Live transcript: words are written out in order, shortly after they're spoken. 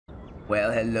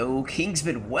Well, hello,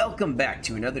 Kingsman. Welcome back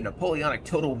to another Napoleonic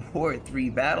Total War 3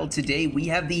 battle. Today, we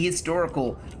have the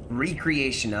historical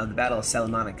recreation of the Battle of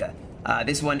Salamanca.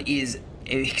 This one is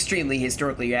extremely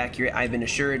historically accurate, I've been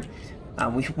assured.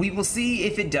 We will see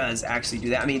if it does actually do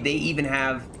that. I mean, they even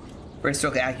have, for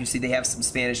historical accuracy, they have some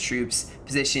Spanish troops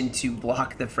positioned to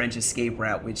block the French escape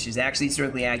route, which is actually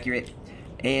historically accurate.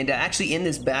 And actually, in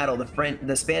this battle,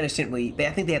 the Spanish didn't really,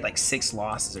 I think they had like 6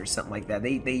 losses or something like that.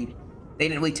 They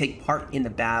didn't really take part in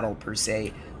the battle per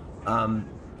se,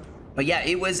 but yeah,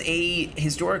 it was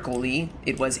historically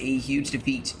it was a huge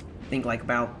defeat. I think like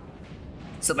about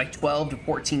something like 12 to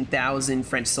 14,000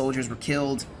 French soldiers were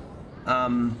killed.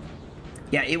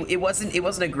 Yeah, it wasn't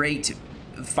a great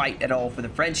fight at all for the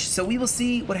French. So we will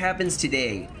see what happens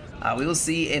today. We will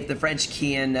see if the French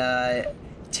can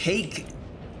take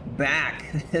back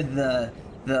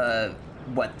the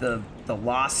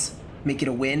loss, make it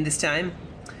a win this time.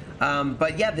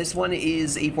 But yeah, this one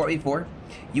is a 4v4.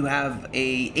 You have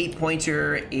a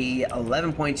 8-pointer, a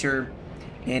 11-pointer,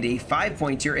 and a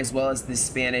 5-pointer, as well as the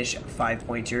Spanish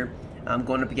 5-pointer.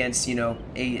 Going up against, you know,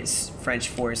 a French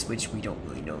force, which we don't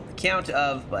really know the count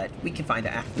of, but we can find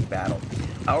out after the battle.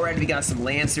 Alright, we got some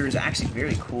Lancers, actually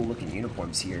very cool looking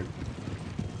uniforms here.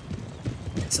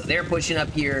 So they're pushing up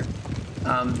here.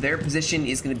 Their position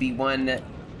is going to be one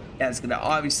that's going to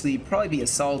obviously probably be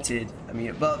assaulted. I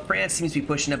mean, well, France seems to be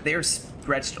pushing up. They're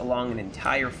stretched along an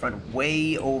entire front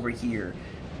way over here.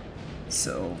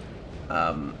 So,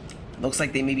 looks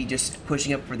like they may be just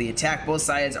pushing up for the attack. Both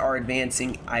sides are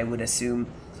advancing, I would assume.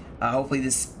 Hopefully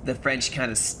the French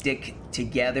kind of stick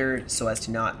together so as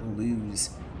to not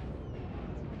lose.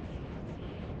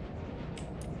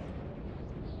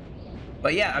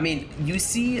 But yeah, I mean, you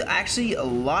see actually a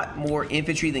lot more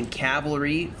infantry than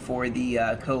cavalry for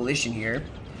the coalition here,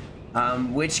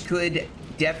 which could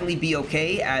definitely be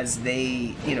okay, as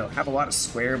they, you know, have a lot of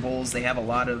squarables. They have a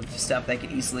lot of stuff that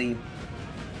could easily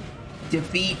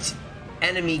defeat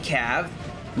enemy cav.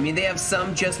 I mean, they have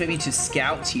some just maybe to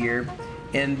scout here,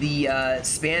 and the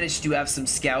Spanish do have some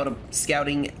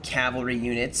scouting cavalry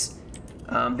units.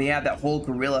 They have that whole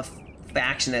guerrilla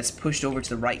faction that's pushed over to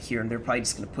the right here, and they're probably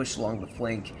just going to push along the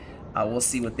flank. We'll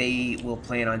see what they will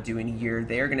plan on doing here.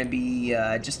 They're going to be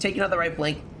just taking out the right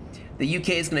flank. The UK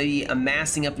is going to be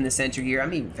amassing up in the center here. I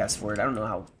mean, fast forward, I don't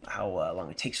know how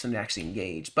long it takes for them to actually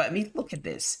engage, but I mean, look at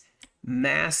this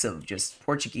massive just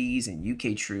Portuguese and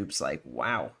UK troops. Like,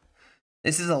 wow,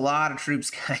 this is a lot of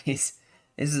troops, guys.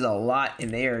 This is a lot,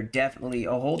 and they are definitely,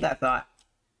 oh, hold that thought.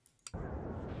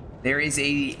 There is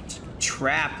a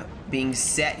trap being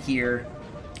set here,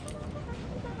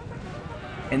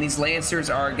 and these Lancers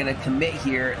are going to commit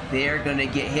here. They're going to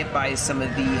get hit by some of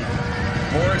the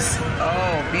horse.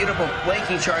 Oh, beautiful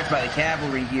flanking charge by the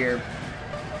cavalry here.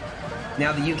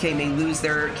 Now the UK may lose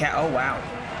their oh wow,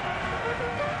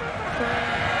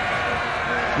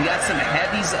 we got some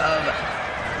heavies of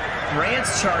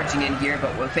France charging in here,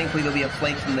 but well, thankfully there'll be a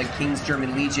flank from the King's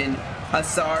German Legion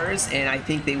Hussars, and I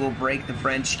think they will break the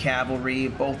French cavalry,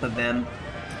 both of them.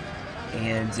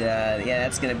 And yeah,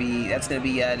 that's gonna be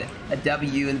a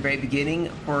W in the very beginning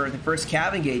for the first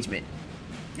cav engagement.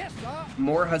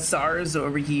 More Hussars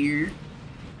over here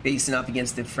facing up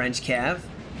against the French cav.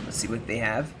 Let's see what they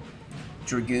have.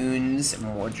 Dragoons,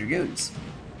 more Dragoons.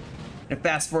 And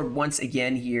fast forward once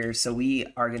again here, so we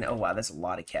are gonna, oh wow, that's a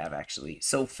lot of cav actually.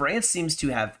 So France seems to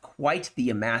have quite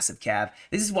the massive cav.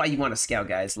 This is why you want to scout,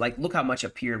 guys. Like, look how much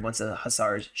appeared once the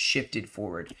Hussars shifted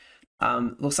forward.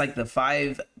 Looks like the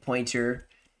 5-pointer.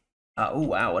 Oh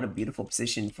wow, what a beautiful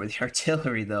position for the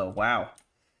artillery though. Wow.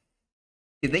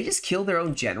 Did they just kill their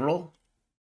own general?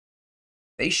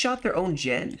 They shot their own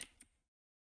gen.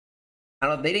 I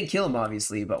don't know, they didn't kill him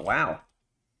obviously, but wow.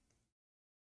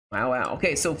 Wow, wow.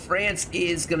 Okay, so France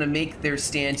is gonna make their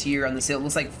stand here on the hill. It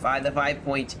looks like the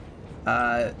 5-point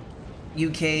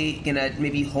UK gonna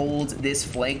maybe hold this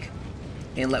flank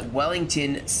and let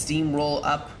Wellington steamroll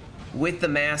up with the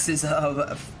masses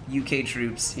of UK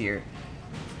troops here.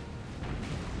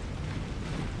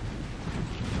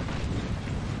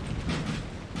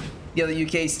 Yeah, the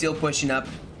UK is still pushing up.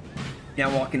 Now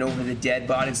walking over the dead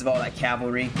bodies of all that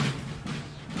cavalry.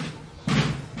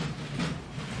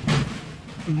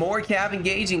 More cav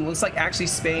engaging. Looks like actually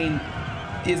Spain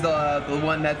is the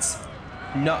one that's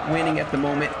not winning at the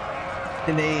moment.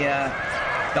 And they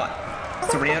got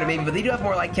surrounded maybe, but they do have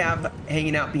more like cav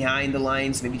hanging out behind the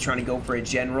lines, maybe trying to go for a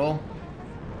general.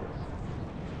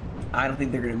 I don't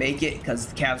think they're going to make it because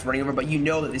the cav's running over, but you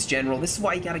know that this general, this is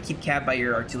why you got to keep cav by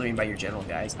your artillery and by your general,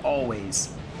 guys.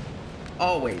 Always.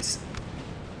 Always.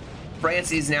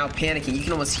 France is now panicking. You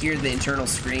can almost hear the internal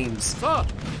screams.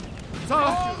 Sir,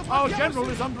 our general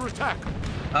is under attack.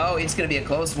 Oh, it's going to be a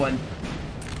close one.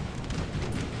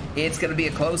 It's going to be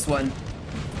a close one.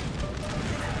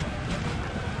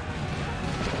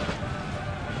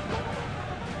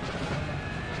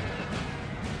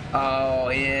 Oh,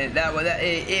 yeah,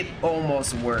 it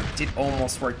almost worked. It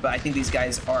almost worked, but I think these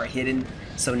guys are hidden.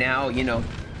 So now, you know,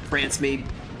 France may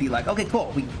be like, okay,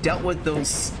 cool. We dealt with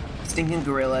those stinking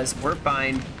guerrillas. We're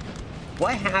fine.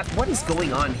 What is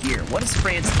going on here? What is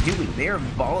France doing? They're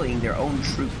volleying their own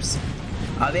troops.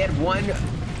 They had one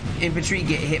infantry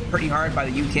get hit pretty hard by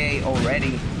the UK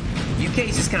already. UK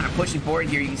is just kind of pushing forward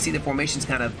here. You can see the formations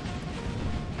kind of,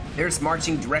 they're just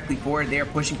marching directly forward. They're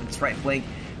pushing from this right flank.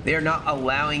 They're not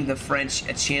allowing the French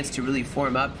a chance to really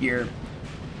form up here.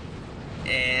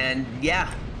 And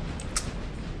yeah,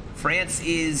 France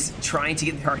is trying to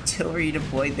get their artillery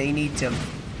deployed. They need to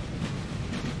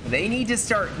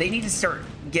start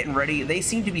getting ready. They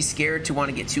seem to be scared to want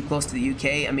to get too close to the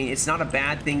UK. I mean, it's not a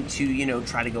bad thing to, you know,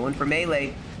 try to go in for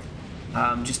melee.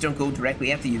 Just don't go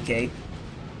directly at the UK.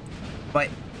 But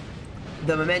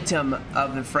the momentum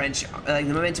of the French, like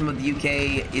the momentum of the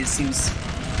UK seems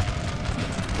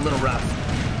a little rough.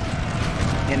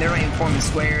 And they're not even forming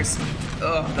squares.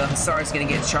 Oh, the Hussars going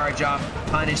to get charged off,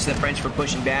 punish the French for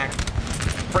pushing back.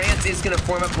 France is going to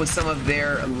form up with some of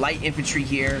their light infantry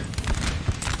here.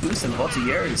 Ooh, some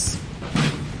voltigeurs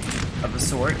of a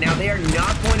sort. Now, they are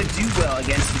not going to do well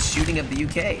against the shooting of the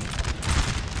UK.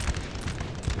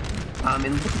 And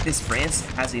look at this. France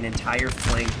has an entire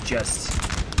flank just...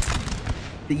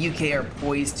 The UK are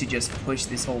poised to just push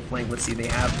this whole flank. Let's see, they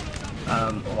have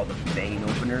all the vein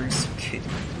openers. Good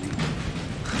grief.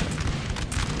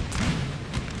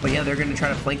 But yeah, they're going to try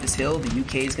to flank this hill. The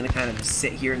UK is going to kind of just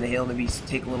sit here in the hill, maybe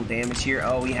take a little damage here.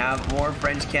 Oh, we have more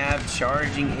French cav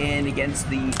charging in against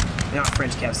the... Not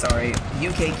French cav, sorry.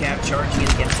 UK cav charging in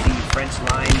against the French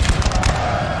line.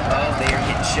 Oh, they are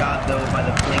getting shot, though, by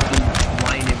the flanking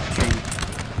line infantry.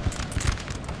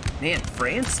 Man,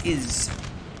 France is...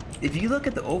 If you look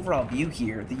at the overall view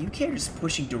here, the UK are just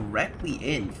pushing directly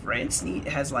in. France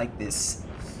has like this...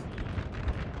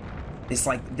 It's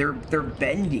like they're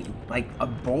bending like a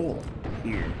bowl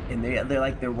here, and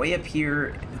they're way up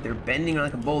here. They're bending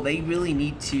like a bowl. They really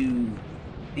need to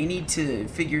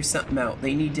figure something out.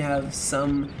 They need to have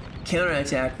some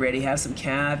counterattack ready, have some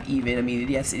cav even. I mean,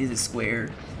 yes, it is a square.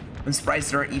 I'm surprised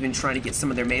they aren't even trying to get some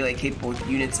of their melee capable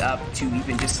units up to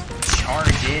even just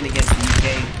charge in against the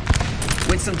UK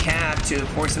with some cav to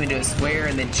force them into a square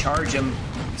and then charge them.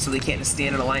 So they can't just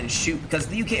stand in a line and shoot, because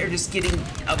the UK are just getting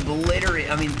obliterated.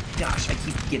 I mean, gosh, I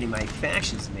keep getting my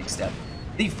factions mixed up.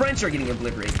 The French are getting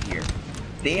obliterated here.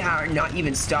 They are not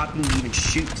even stopping to even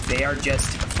shoot. They are just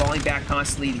falling back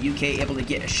constantly. The UK able to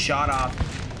get a shot off.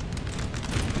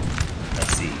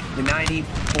 Let's see. The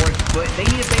 94th foot. They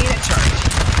need a bayonet charge.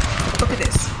 Look at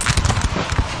this.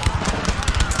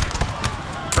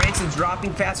 France is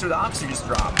dropping faster. The officer just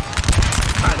dropped.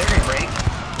 All right, they're going to break.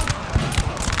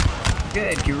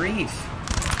 Good grief.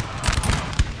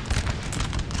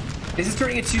 This is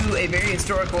turning into a very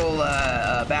historical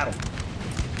battle.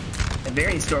 A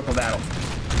very historical battle.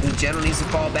 The general needs to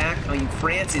fall back. I mean,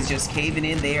 France is just caving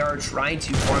in. They are trying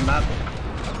to form up.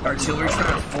 Artillery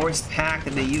trying to force pack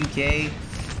the UK.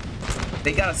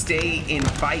 They gotta stay in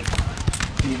fight.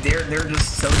 I mean, they're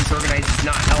just so disorganized. It's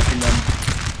not helping them.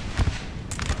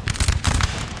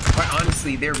 Quite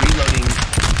honestly, their reloading is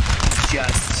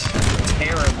just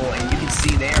terrible, and you can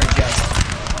see they are just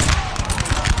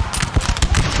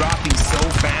dropping so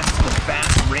fast to the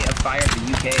fast rate of fire of the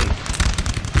UK.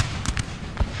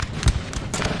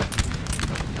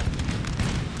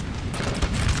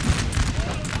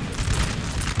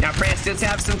 Now France does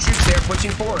have some troops there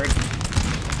pushing forward.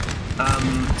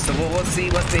 So we'll see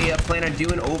what they plan on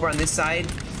doing over on this side.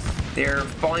 They're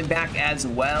falling back as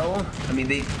well. I mean,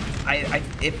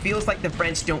 it feels like the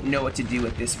French don't know what to do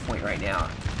at this point right now.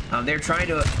 They're trying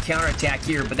to counterattack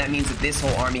here, but that means that this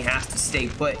whole army has to stay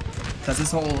put, because this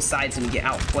whole side's going to get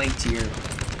outflanked here.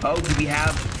 Oh, do we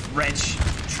have French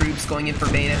troops going in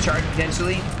for bayonet charge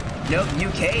potentially? Nope,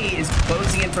 UK is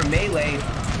closing in for melee.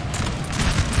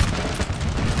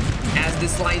 As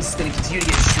this line is going to continue to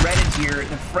get shredded here,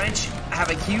 the French have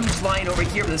a huge line over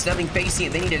here, but there's nothing facing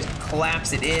it. They need to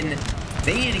collapse it in.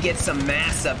 They need to get some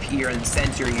mass up here in the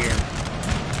center here.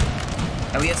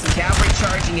 And we have some cavalry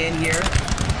charging in here.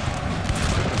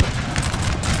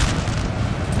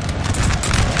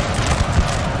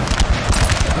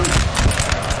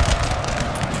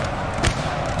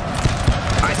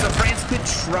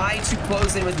 Try to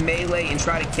close in with melee and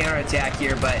try to counterattack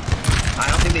here, but I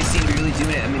don't think they seem to be really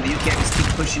doing it. I mean, the UK just keep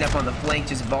pushing up on the flank,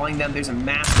 just volleying them. There's a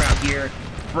mass rout here.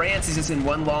 France is just in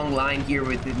one long line here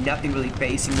with nothing really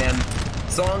facing them.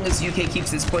 As long as UK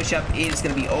keeps this push up, it is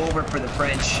going to be over for the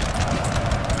French.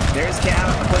 There's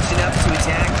Cav pushing up to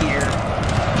attack here.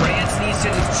 France needs to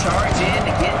just charge in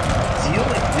to deal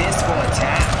with this full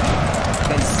attack.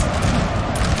 Because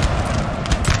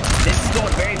this is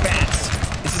going very fast.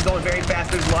 This is going very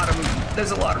fast. There's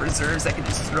a lot of reserves that can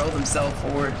just throw themselves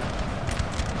forward.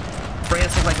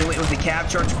 France looks like they went with the Cav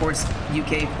charge. Of course,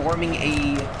 UK forming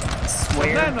a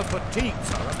square. The men are fatigued,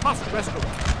 sir. I must rest a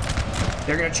while.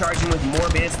 They're going to charge in with more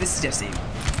bandits. This is just a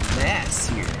mess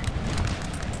here.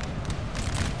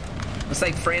 Looks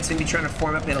like France may be trying to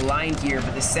form up in a line here,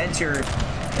 but the center,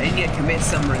 they need to commit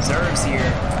some reserves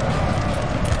here.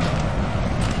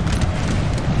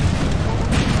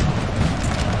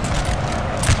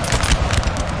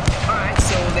 Alright,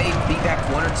 so they beat back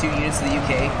 1 or 2 units of the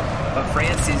UK, but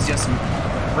France is just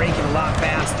breaking a lot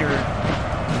faster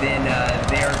than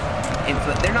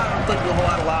they're not inflicting a whole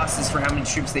lot of losses for how many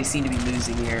troops they seem to be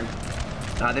losing here.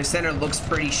 Their center looks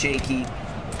pretty shaky.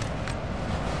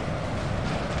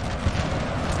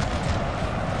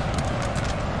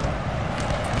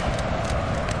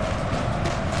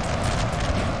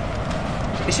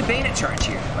 They should bayonet charge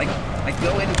here. Like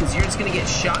go in, because you're just gonna get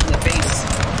shot in the face.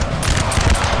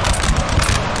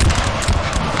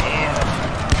 And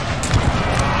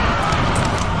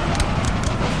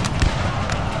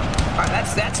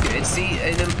alright, that's good. See,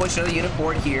 and then push another unit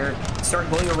forward here. Start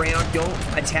going around. Don't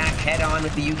attack head on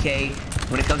with the UK.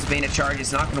 When it comes to bayonet charge,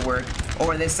 it's not gonna work.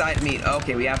 Or on this side,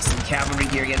 okay, we have some cavalry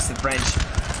here against the French.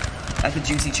 That's a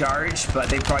juicy charge, but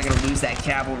they're probably gonna lose that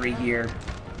cavalry here.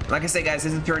 Like I said, guys,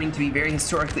 this is turning to be very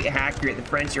historically accurate. The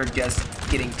French are just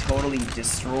getting totally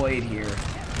destroyed here.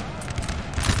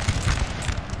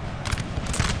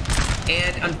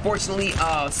 And unfortunately,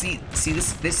 see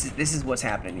this is what's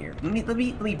happening here. Let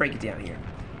me break it down here.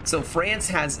 So France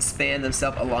has spanned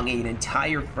themselves along an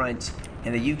entire front,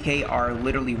 and the UK are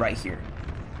literally right here.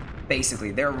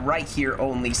 Basically, they're right here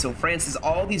only. So France has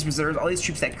all these reserves, all these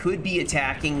troops that could be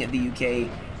attacking the UK.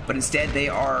 But instead, they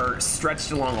are stretched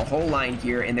along a whole line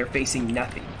here, and they're facing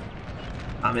nothing.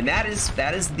 And that is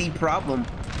the problem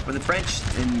for the French,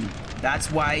 and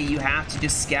that's why you have to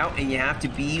just scout, and you have to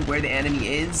be where the enemy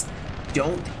is.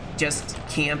 Don't just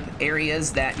camp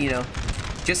areas that, you know,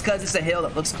 just because it's a hill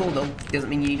that looks cool, doesn't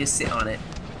mean you need to sit on it.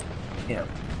 You know,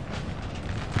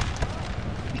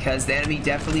 because the enemy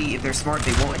definitely, if they're smart,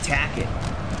 they won't attack it.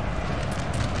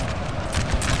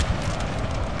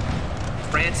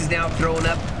 France is now throwing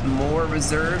up more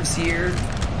reserves here.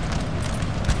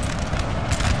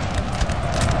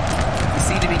 We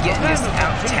seem to be getting just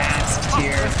out-tasked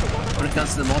here when it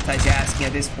comes to the multitasking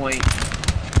at this point.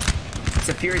 It's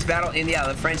a furious battle, and yeah,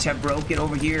 the French have broken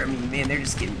over here. I mean, man, they're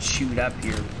just getting chewed up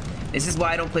here. This is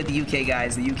why I don't play the UK,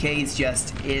 guys. The UK is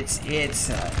just, it's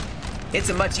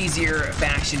a much easier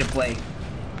faction to play.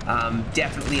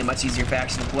 Definitely a much easier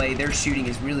faction to play. Their shooting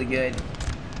is really good.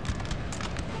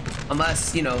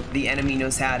 Unless, you know, the enemy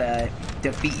knows how to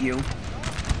defeat you,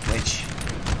 which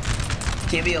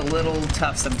can be a little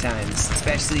tough sometimes,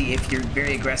 especially if you're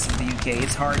very aggressive with the UK.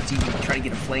 It's hard to try to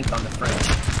get a flank on the French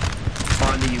or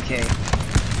on the UK.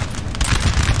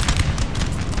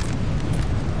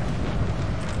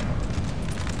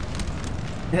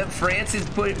 France is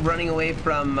running away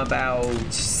from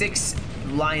about 6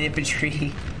 line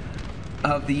infantry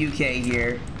of the UK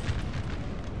here.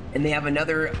 And they have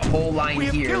another whole line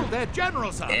here. We have killed their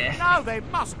general, sir. Now they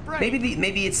must break.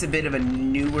 Maybe it's a bit of a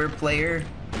newer player,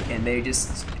 and they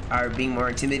just are being more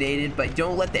intimidated. But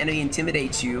don't let the enemy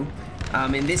intimidate you.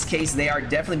 In this case, they are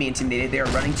definitely being intimidated. They are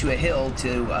running to a hill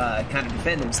to kind of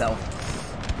defend themselves,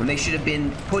 when they should have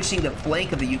been pushing the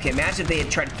flank of the UK. Imagine if they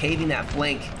had tried caving that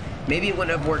flank. Maybe it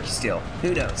wouldn't have worked still.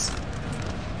 Who knows?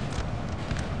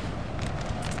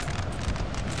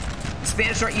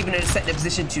 Spanish aren't even set in a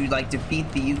position to like defeat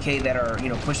the UK that are, you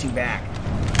know, pushing back.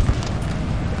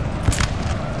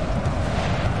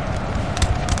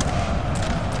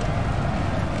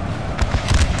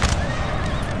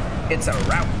 It's a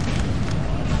rout.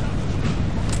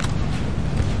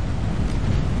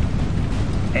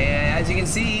 And as you can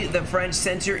see, the French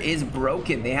center is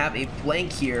broken. They have a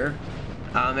flank here.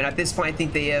 And at this point, I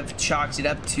think they have chalked it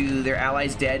up to their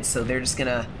allies dead, so they're just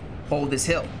gonna hold this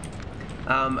hill.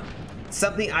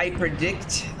 Something I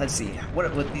predict, let's see,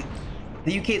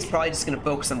 the UK is probably just going to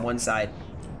focus on one side,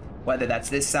 whether that's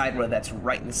this side, whether that's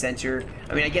right in the center.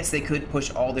 I mean, I guess they could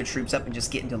push all their troops up and just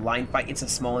get into line fight. It's a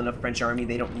small enough French army,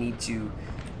 they don't need to.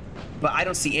 But I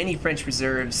don't see any French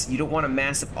reserves. You don't want to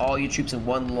mass up all your troops in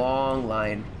one long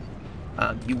line.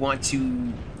 You want to,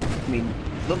 I mean,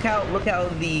 look how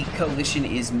the coalition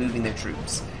is moving their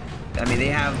troops. I mean, they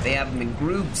have them in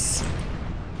groups.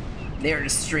 They're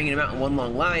just stringing them out in one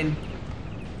long line,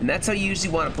 and that's how you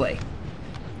usually want to play.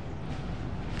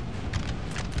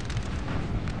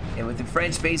 And with the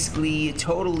French basically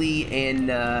totally in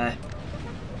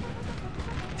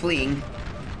fleeing,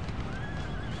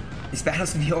 this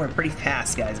battle's gonna be over pretty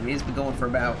fast, guys. I mean, it's been going for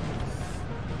about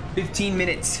 15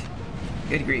 minutes.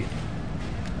 Good grief.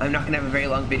 I'm not gonna have a very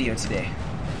long video today.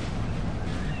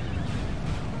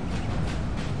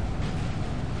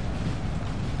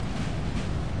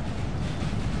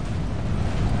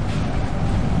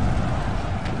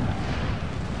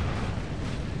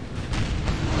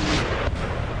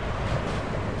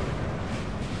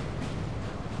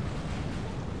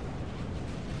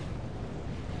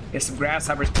 There's some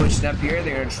grasshoppers pushing up here.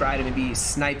 They're going to try to maybe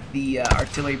snipe the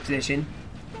artillery position.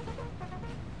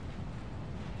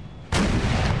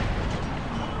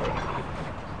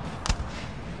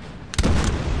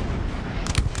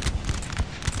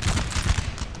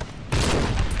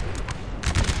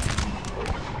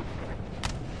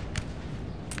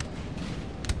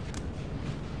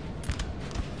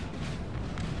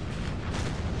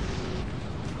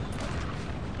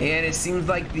 And it seems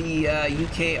like the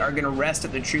UK are going to rest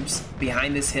up their troops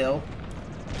behind this hill.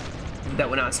 That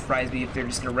would not surprise me if they're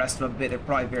just going to rest them up a bit. They're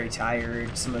probably very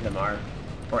tired. Some of them are.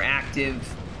 Or active.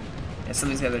 And some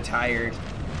of these guys are tired.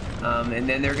 And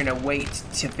then they're going to wait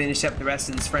to finish up the rest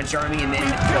of this French army and then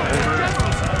go over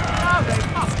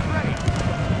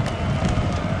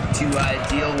to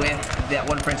deal with that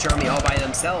one French army all by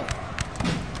themselves.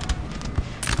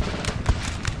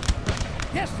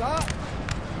 Yes, sir.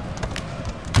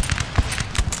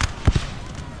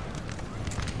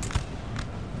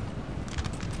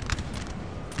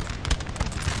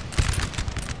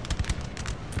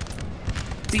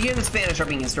 So here the Spanish are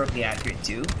being historically accurate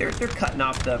too. They're cutting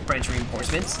off the French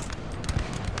reinforcements.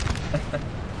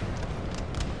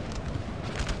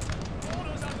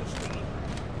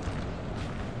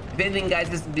 If anything,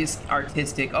 guys, this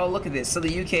artistic. Oh, look at this. So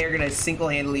the UK are gonna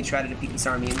single-handedly try to defeat this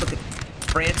army, and look at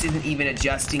France isn't even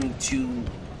adjusting to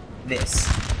this.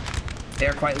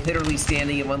 They're quite literally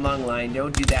standing in one long line.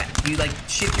 Don't do that. You like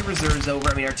shift your reserves over.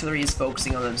 I mean, artillery is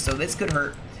focusing on them, so this could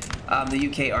hurt the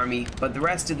UK army, but the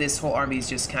rest of this whole army is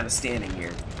just kind of standing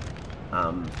here.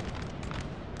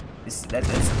 That's a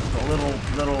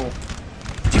little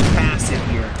too passive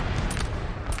here.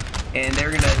 And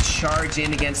they're gonna charge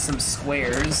in against some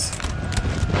squares.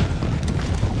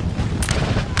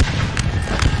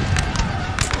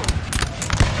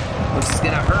 Which is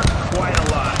gonna hurt quite a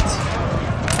lot.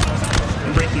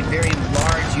 And break a very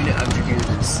large unit of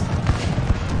dragoons.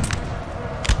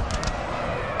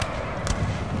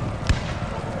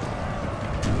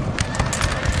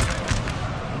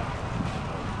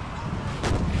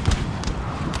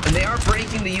 They are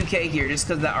breaking the UK here just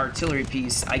because of that artillery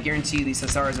piece. I guarantee you these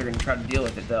Hussars are going to try to deal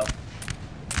with it, though.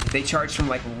 If they charge from,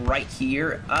 like, right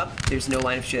here up, there's no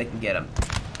line of shit that can get them.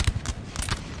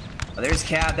 There's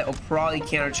Cav that will probably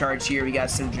countercharge here. We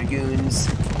got some Dragoons.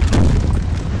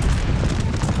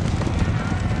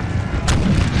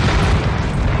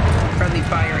 Friendly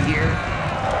fire here.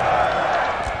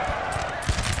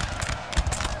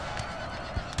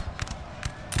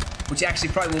 Which actually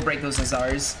probably will break those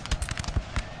Hussars.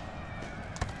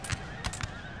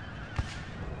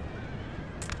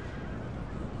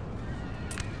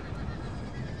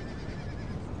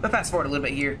 But fast forward a little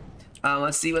bit here.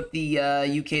 Let's see what the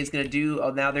UK is going to do. Oh,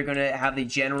 now they're going to have the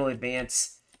general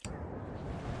advance.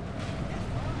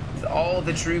 With all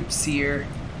the troops here.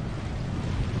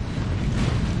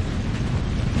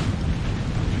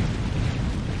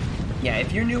 Yeah,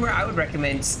 if you're newer, I would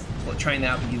recommend trying that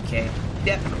out with the UK.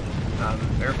 Definitely.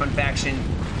 They're a fun faction,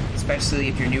 especially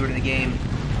if you're newer to the game.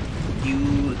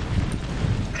 You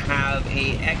have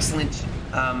a excellent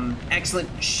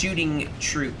shooting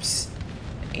troops.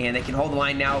 And they can hold the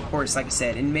line now, of course, like I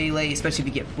said, in melee, especially if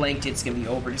you get flanked, it's going to be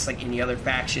over just like any other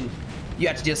faction. You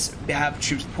have to just have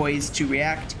troops poised to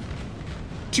react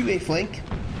to a flank.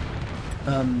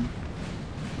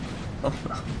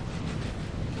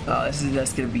 This is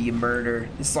just going to be a murder.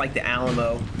 This is like the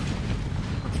Alamo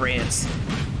for France.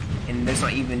 And there's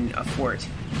not even a fort.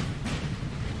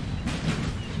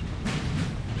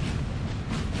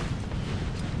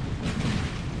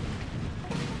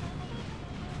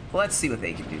 Let's see what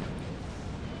they can do.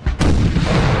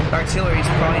 Artillery is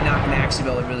probably not going to actually be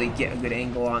able to really get a good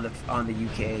angle on the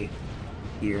UK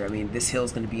here. I mean, this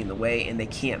hill's going to be in the way, and they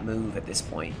can't move at this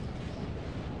point.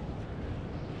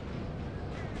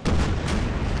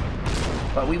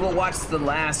 But we will watch the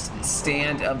last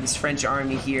stand of this French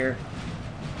army here.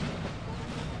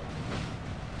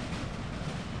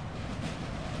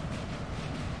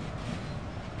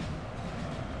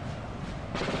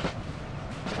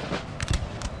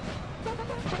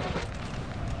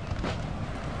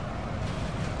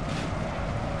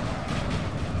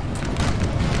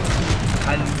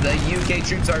 UK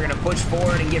troops are going to push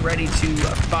forward and get ready to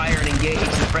fire and engage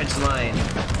the French line.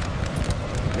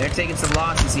 They're taking some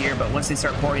losses here, but once they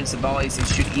start pouring some volleys, it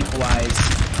should equalize.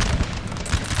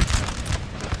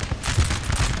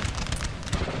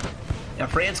 Now,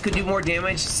 France could do more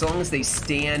damage as long as they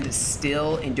stand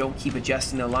still and don't keep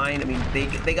adjusting the line. I mean,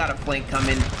 they got a flank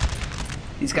coming.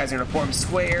 These guys are going to form a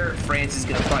square. France is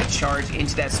going to probably charge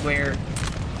into that square.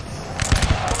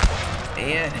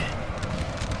 And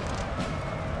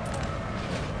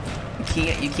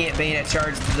you can't bayonet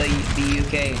charge the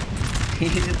UK.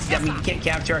 I mean, you can't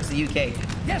cap charge the UK.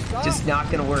 Yes, sir. Just not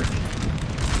going to work.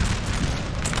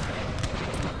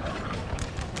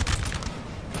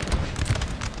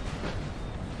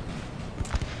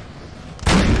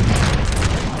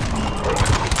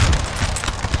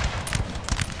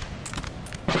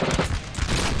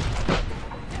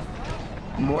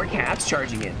 More caps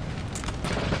charging in.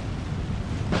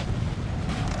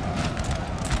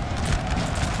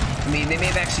 I mean, they may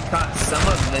have actually caught some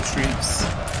of the troops.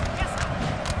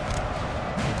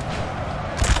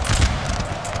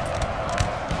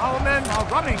 Our men are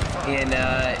running. And,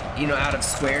 you know, out of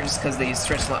square just because they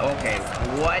stretched the line. Okay,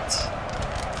 what?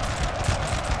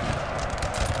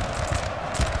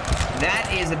 That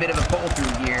is a bit of a pull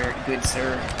through here, good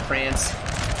sir, France.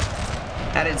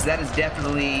 That is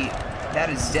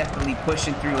definitely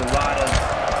pushing through a lot of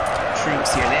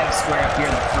troops here. They have a square up here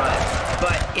in the front,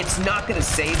 but it's not going to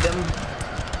save them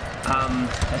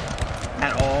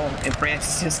at all. And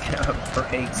France is just going to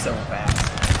break so fast.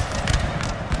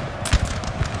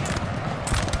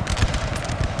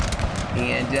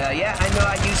 And yeah, I know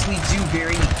I usually do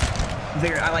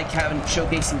I like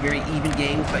showcasing very even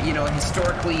games, but you know, a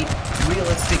historically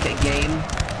realistic game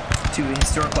to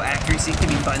historical accuracy can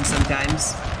be fun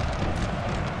sometimes.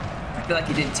 I feel like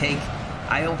it didn't take,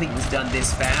 I don't think it was done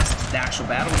this fast, the actual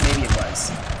battle, maybe it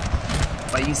was.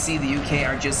 But you see the UK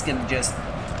are just going to just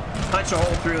punch a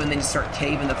hole through and then you start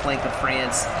caving the flank of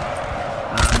France.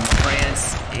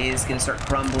 France is going to start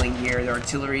crumbling here. Their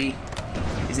artillery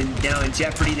is now in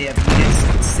jeopardy. They have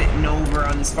units sitting over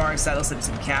on this far side. Let's have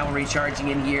some cavalry charging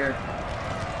in here.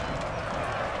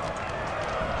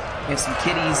 We have some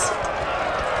kiddies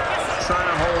trying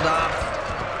to hold off.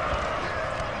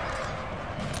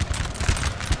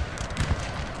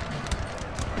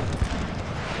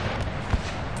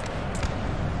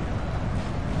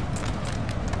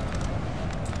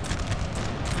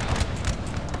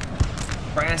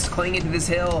 France clinging to this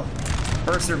hill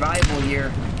for survival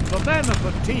here. The men are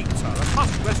fatigued, sir, and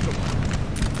must rest a while.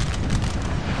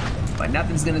 But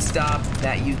nothing's going to stop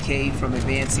that UK from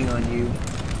advancing on you.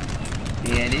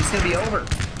 And it's going to be over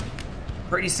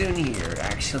pretty soon here,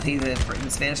 actually. The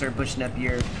Spanish are pushing up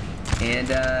here. And,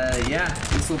 yeah,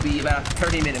 this will be about a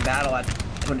 30-minute battle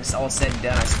when it's all said and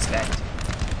done, I suspect.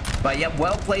 But, yeah,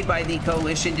 well played by the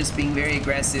coalition, just being very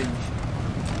aggressive.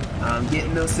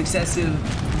 Getting those successive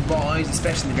volleys,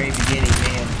 especially in the very beginning,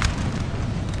 man.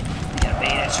 We got a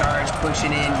bayonet charge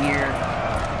pushing in here.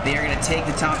 They are going to take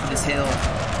the top of this hill.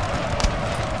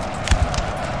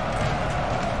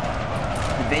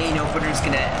 The vein opener is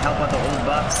going to help out the old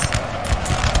buffs.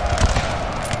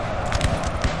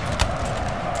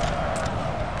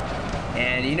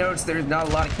 And you notice there's not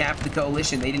a lot of cap for the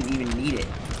coalition. They didn't even need it.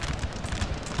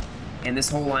 And this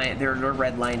whole line, they're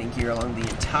redlining here along the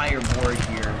entire board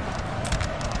here.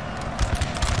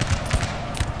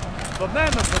 The men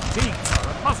are fatigued, sir,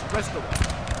 and must rest a while.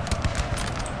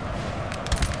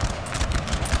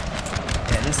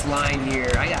 Yeah, this line here,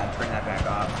 I gotta turn that back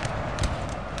off.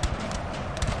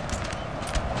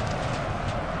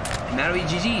 And that'll be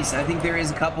GG's. I think there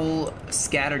is a couple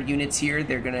scattered units here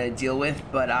they're gonna deal with,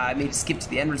 but I may skip to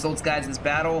the end results, guys, of this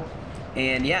battle.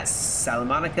 And yes,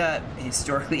 Salamanca,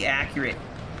 historically accurate.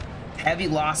 Heavy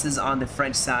losses on the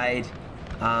French side.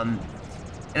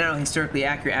 And I don't know, historically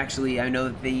accurate, actually. I know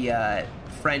that the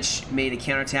French made a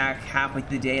counterattack halfway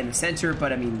through the day in the center,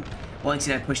 but I mean,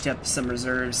 Wellington had pushed up some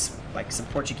reserves, like some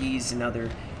Portuguese and other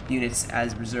units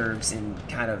as reserves, and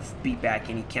kind of beat back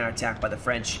any counterattack by the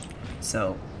French.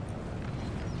 So,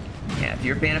 yeah, if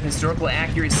you're a fan of historical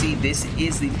accuracy, this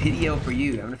is the video for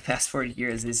you. I'm going to fast forward here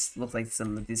as this looks like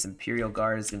some of this Imperial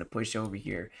Guard is going to push over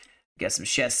here. We got some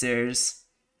Chasseurs.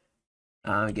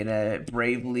 Going to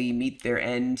bravely meet their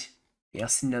end.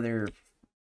 Yes, another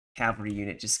cavalry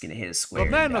unit just going to hit a square.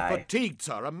 The men are fatigued,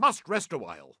 sir, and must rest a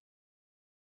while.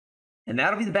 And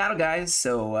that'll be the battle, guys.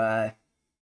 So,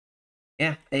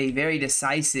 yeah, a very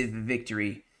decisive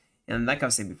victory. And like I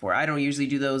was saying before, I don't usually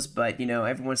do those, but, you know,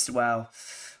 every once in a while,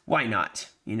 why not,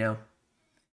 you know?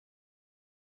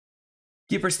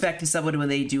 Give respect to someone when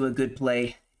they do a good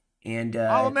play. And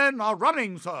our men are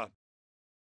running, sir.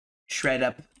 shred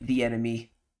up the enemy.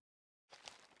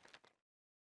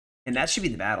 And that should be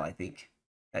the battle, I think.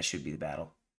 That should be the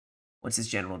battle. Once his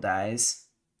general dies,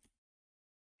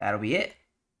 that'll be it.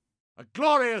 A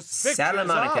glorious victory,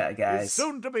 Salamanca, guys. is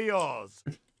soon to be yours.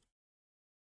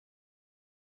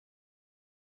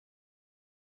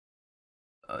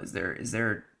 Oh, is there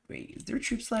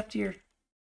troops left here?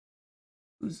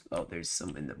 Oh, there's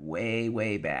some in the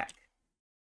way back.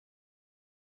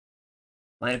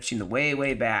 Line up in the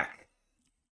way back.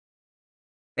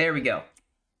 There we go.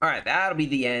 All right, that'll be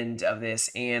the end of this.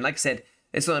 And like I said,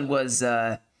 this one was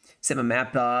set a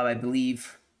map Bob, I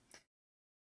believe.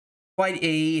 Quite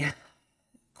a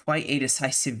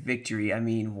decisive victory. I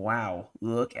mean, wow!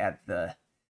 Look at the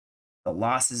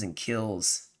losses and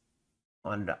kills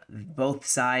on both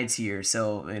sides here.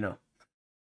 So, you know,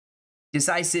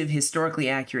 decisive, historically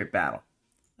accurate battle.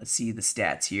 Let's see the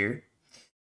stats here.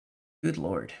 Good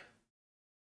Lord.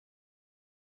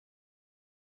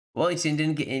 Wellington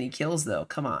didn't get any kills, though.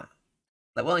 Come on.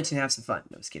 Let Wellington have some fun.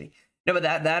 No, just kidding. No, but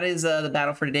that is the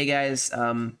battle for today, guys.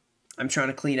 I'm trying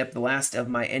to clean up the last of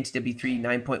my NTW3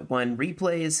 9.1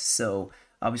 replays, so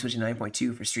I'll be switching to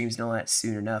 9.2 for streams and all that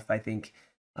soon enough, I think.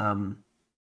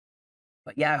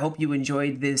 But yeah, I hope you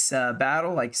enjoyed this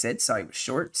battle. Like I said, sorry it was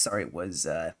short. Sorry it was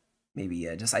maybe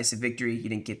a decisive victory. You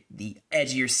didn't get the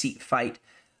edge of your seat fight.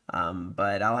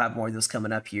 But I'll have more of those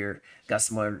coming up here. Got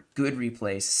some more good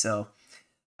replays. So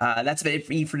that's about it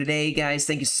for me for today, guys.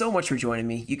 Thank you so much for joining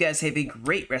me. You guys have a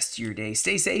great rest of your day.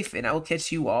 Stay safe, and I will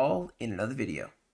catch you all in another video.